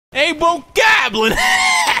Hey, Bokoblin!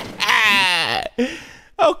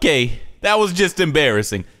 Okay, that was just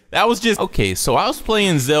embarrassing. Okay, so I was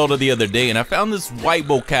playing Zelda the other day and I found this white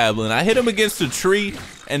Bokoblin. I hit him against a tree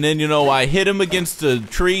and then, you know, I hit him against a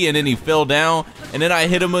tree and then he fell down. And then I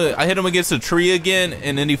hit him against a tree again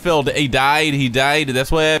and then he died.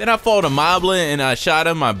 That's why. Then I fought a moblin and I shot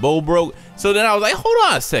him, my bow broke. So then I was like, hold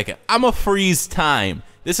on a second, I'ma freeze time.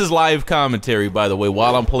 This is live commentary, by the way,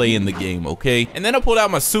 while I'm playing the game, okay? And then I pulled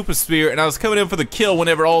out my super spear and I was coming in for the kill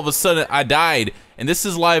whenever all of a sudden I died. And this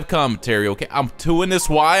is live commentary, okay? I'm doing this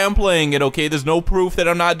while I'm playing it, okay? There's no proof that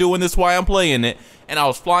I'm not doing this while I'm playing it. And I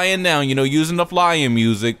was flying down, you know, using the flying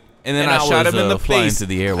music. And then I shot him in the face.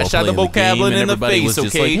 I shot the Bokoblin in the face,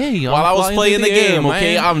 okay? While I was playing the game,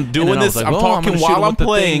 okay? I'm doing this, I'm talking while I'm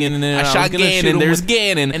playing. And then I shot Ganon, there's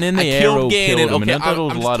Ganon. And then I killed Ganon, okay?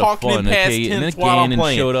 I'm just talking in past tense while I'm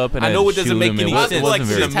playing. I know it doesn't make any sense.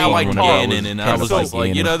 That's how I talk. And I was like,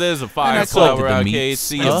 you know, there's a fire flower out, okay?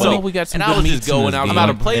 See you, buddy. And I was just going, I'm about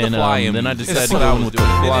to play the flying. Then I decided to go with the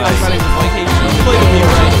fly. Play the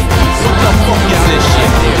music. What the fuck is this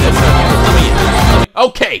shit, dude?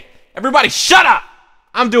 Okay. Everybody shut up!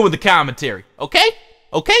 I'm doing the commentary, okay?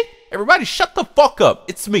 Okay? Everybody shut the fuck up.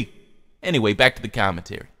 It's me. Anyway, back to the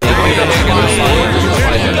commentary.